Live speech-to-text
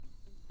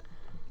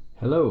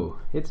Hello,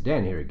 it's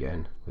Dan here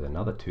again with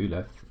another Two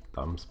Left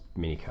Thumbs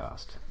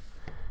minicast.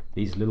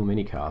 These little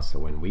minicasts are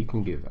when we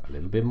can give a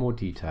little bit more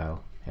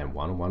detail and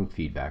one-on-one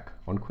feedback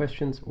on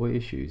questions or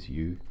issues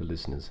you, the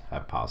listeners,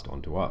 have passed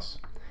on to us.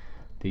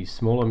 These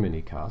smaller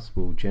minicasts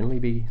will generally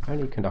be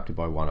only conducted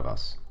by one of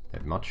us.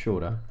 They're much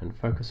shorter and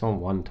focus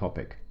on one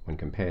topic when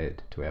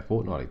compared to our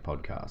fortnightly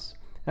podcasts,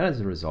 and as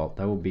a result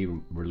they will be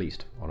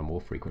released on a more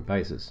frequent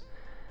basis.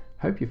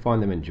 Hope you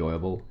find them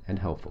enjoyable and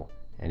helpful.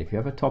 And if you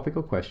have a topic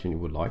or question you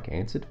would like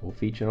answered or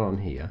featured on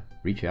here,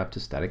 reach out to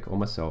Static or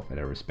myself at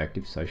our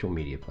respective social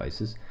media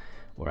places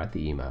or at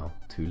the email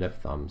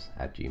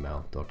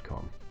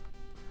twoleftthumbs@gmail.com.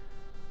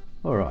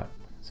 Alright,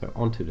 so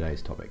on to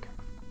today's topic.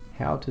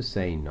 How to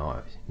say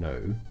no,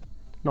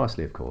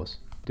 nicely of course,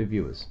 to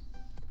viewers.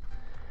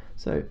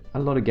 So a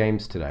lot of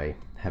games today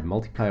have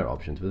multiplayer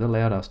options that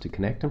allowed us to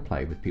connect and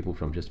play with people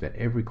from just about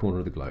every corner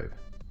of the globe.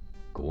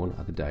 Gone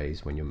are the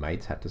days when your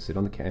mates had to sit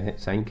on the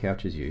same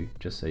couch as you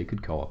just so you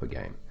could co-op a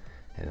game.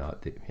 And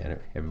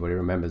everybody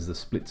remembers the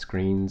split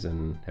screens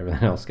and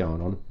everything else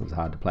going on. It was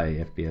hard to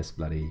play FPS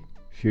bloody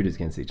shooters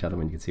against each other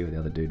when you could see what the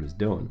other dude was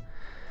doing.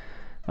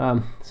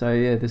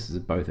 This is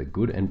both a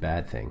good and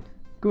bad thing.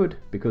 Good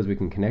because we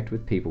can connect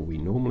with people we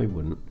normally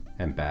wouldn't,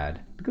 and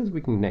bad because we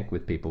can connect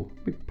with people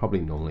we probably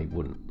normally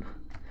wouldn't.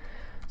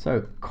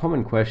 So,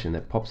 common question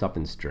that pops up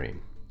in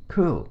stream.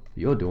 Cool,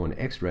 you're doing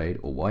X-Raid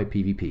or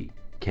YPVP.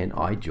 Can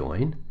I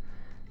join?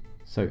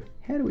 So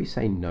how do we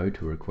say no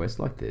to a request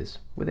like this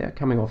without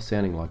coming off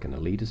sounding like an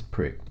elitist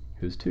prick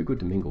who's too good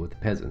to mingle with the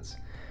peasants?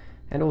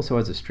 And also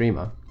as a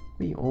streamer,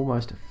 we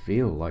almost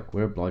feel like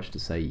we're obliged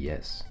to say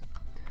yes.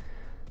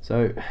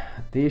 So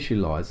the issue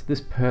lies,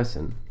 this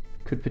person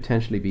could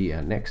potentially be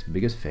our next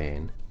biggest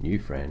fan, new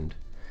friend,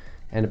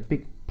 and a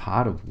big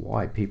part of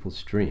why people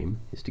stream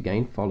is to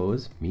gain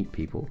followers, meet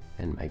people,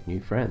 and make new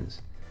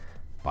friends.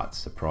 But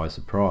surprise,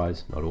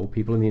 surprise, not all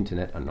people on the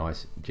internet are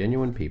nice,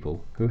 genuine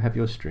people who have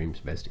your stream's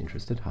best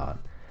interest at heart.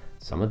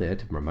 Some are there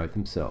to promote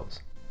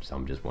themselves,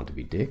 some just want to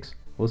be dicks,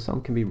 or some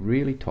can be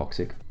really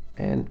toxic,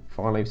 and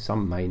finally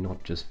some may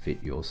not just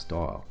fit your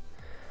style.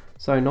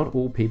 So not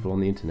all people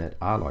on the internet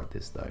are like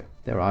this though.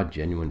 There are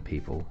genuine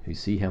people who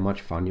see how much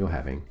fun you're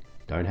having,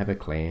 don't have a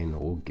clan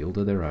or guild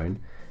of their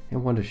own,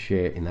 and want to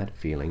share in that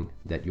feeling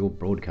that you're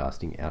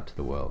broadcasting out to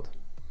the world.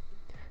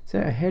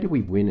 So how do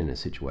we win in a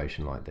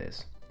situation like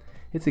this?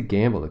 It's a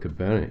gamble that could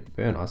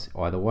burn us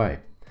either way.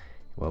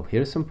 Well,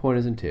 here are some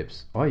pointers and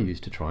tips I use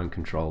to try and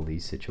control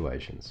these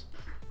situations.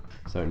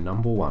 So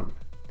number one,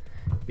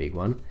 big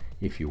one,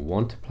 if you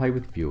want to play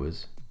with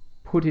viewers,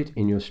 put it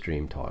in your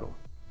stream title.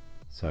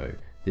 So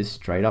this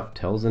straight up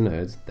tells the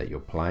nerds that you're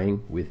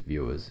playing with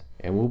viewers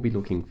and will be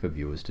looking for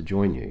viewers to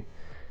join you.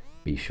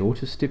 Be sure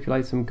to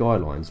stipulate some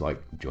guidelines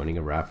like joining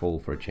a raffle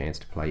for a chance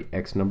to play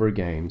X number of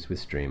games with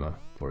streamer,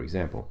 for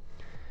example.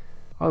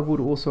 I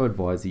would also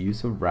advise the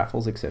use of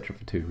raffles etc.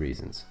 for two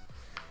reasons.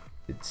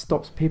 It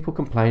stops people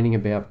complaining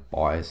about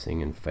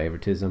biasing and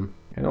favoritism,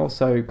 and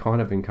also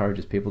kind of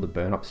encourages people to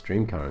burn up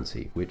stream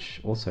currency,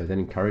 which also then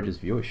encourages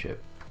viewership.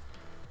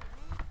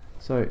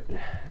 So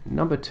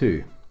number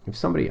two, if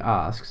somebody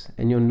asks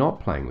and you're not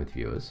playing with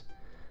viewers,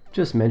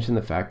 just mention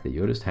the fact that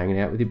you're just hanging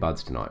out with your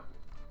buds tonight.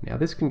 Now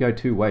this can go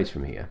two ways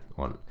from here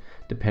on,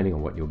 depending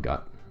on what your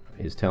gut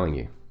is telling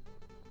you.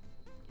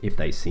 If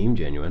they seem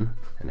genuine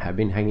and have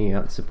been hanging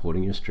out and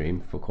supporting your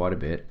stream for quite a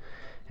bit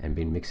and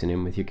been mixing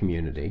in with your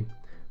community,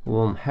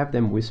 well, have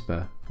them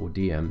whisper or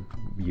DM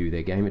you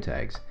their gamer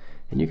tags,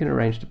 and you can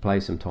arrange to play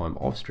some time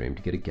off stream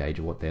to get a gauge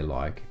of what they're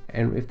like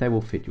and if they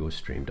will fit your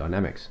stream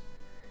dynamics.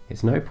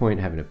 It's no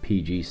point having a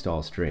PG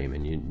style stream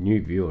and your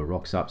new viewer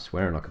rocks up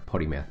swearing like a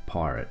potty mouth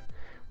pirate,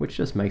 which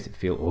just makes it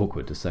feel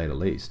awkward to say the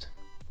least.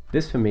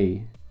 This for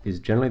me is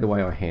generally the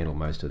way I handle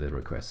most of the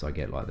requests I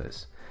get like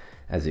this,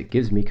 as it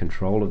gives me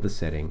control of the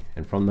setting,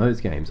 and from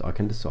those games I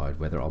can decide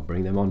whether I'll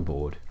bring them on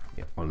board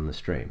on the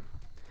stream.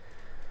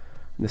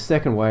 And the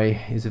second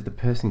way is if the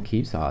person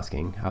keeps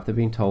asking after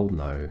being told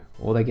no,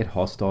 or they get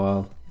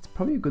hostile, it's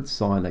probably a good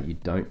sign that you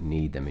don't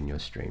need them in your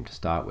stream to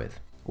start with,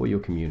 or your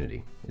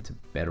community. It's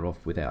better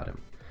off without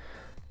them.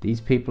 These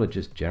people are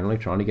just generally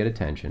trying to get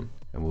attention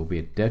and will be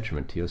a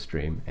detriment to your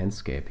stream and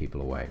scare people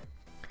away,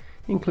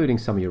 including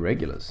some of your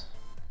regulars.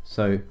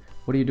 So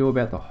what do you do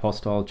about the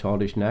hostile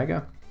childish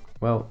nagger?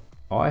 Well,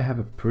 I have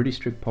a pretty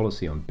strict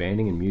policy on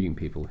banning and muting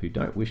people who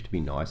don't wish to be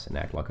nice and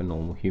act like a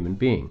normal human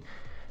being,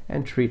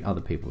 and treat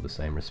other people with the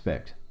same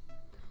respect.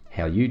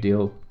 How you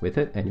deal with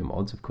it, and your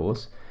mods of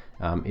course,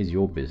 is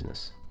your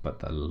business, but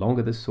the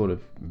longer this sort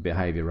of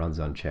behaviour runs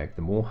unchecked,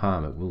 the more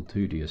harm it will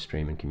do to your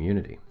stream and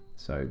community.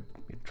 So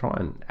try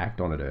and act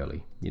on it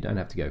early. You don't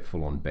have to go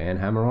full on ban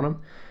hammer on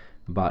them,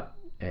 but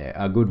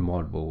a good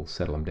mod will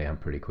settle them down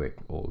pretty quick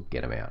or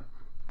get them out.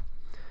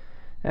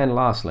 And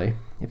lastly,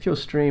 if your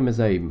stream is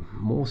a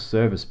more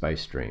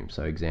service-based stream,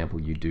 so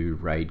example you do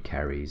raid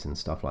carries and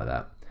stuff like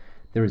that,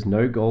 there is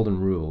no golden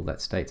rule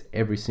that states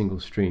every single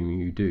stream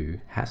you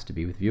do has to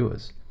be with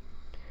viewers.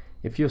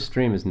 If your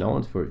stream is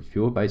known for its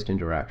viewer-based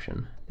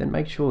interaction, then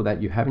make sure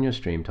that you have in your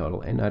stream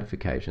title and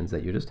notifications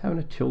that you're just having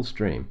a chill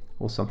stream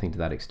or something to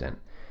that extent.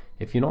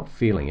 If you're not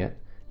feeling it,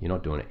 you're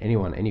not doing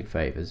anyone any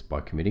favors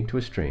by committing to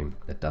a stream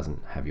that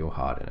doesn't have your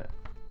heart in it.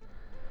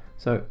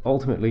 So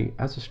ultimately,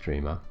 as a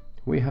streamer,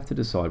 we have to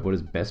decide what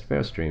is best for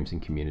our streams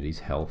and community's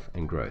health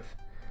and growth.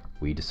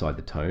 We decide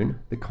the tone,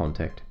 the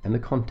content, and the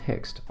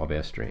context of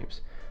our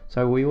streams.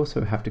 So we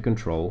also have to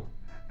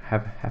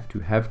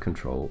have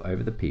control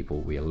over the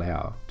people we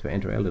allow to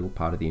enter our little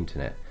part of the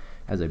internet,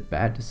 as a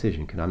bad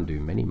decision can undo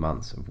many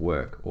months of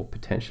work or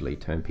potentially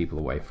turn people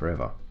away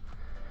forever.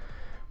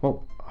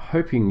 Well,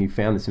 hoping you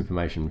found this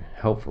information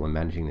helpful in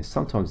managing this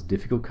sometimes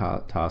difficult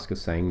task of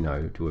saying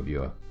no to a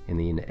viewer in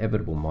the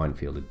inevitable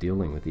minefield of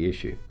dealing with the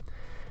issue.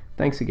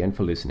 Thanks again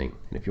for listening,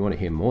 and if you want to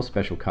hear more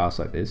special casts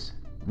like this,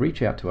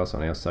 reach out to us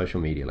on our social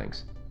media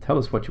links. Tell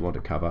us what you want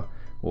to cover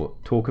or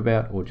talk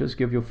about, or just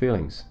give your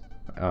feelings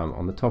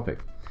on the topic.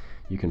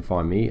 You can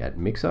find me at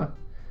Mixer,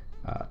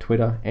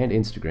 Twitter and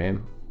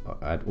Instagram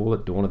at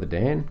Dawn of the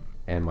Dan,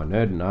 and my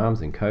nerd in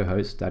arms and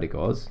co-host Static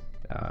Oz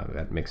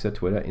at Mixer,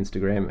 Twitter,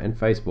 Instagram and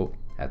Facebook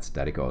at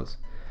Static Oz.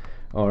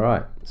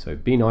 Alright, so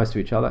be nice to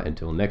each other.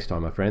 Until next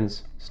time, my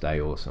friends, stay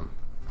awesome.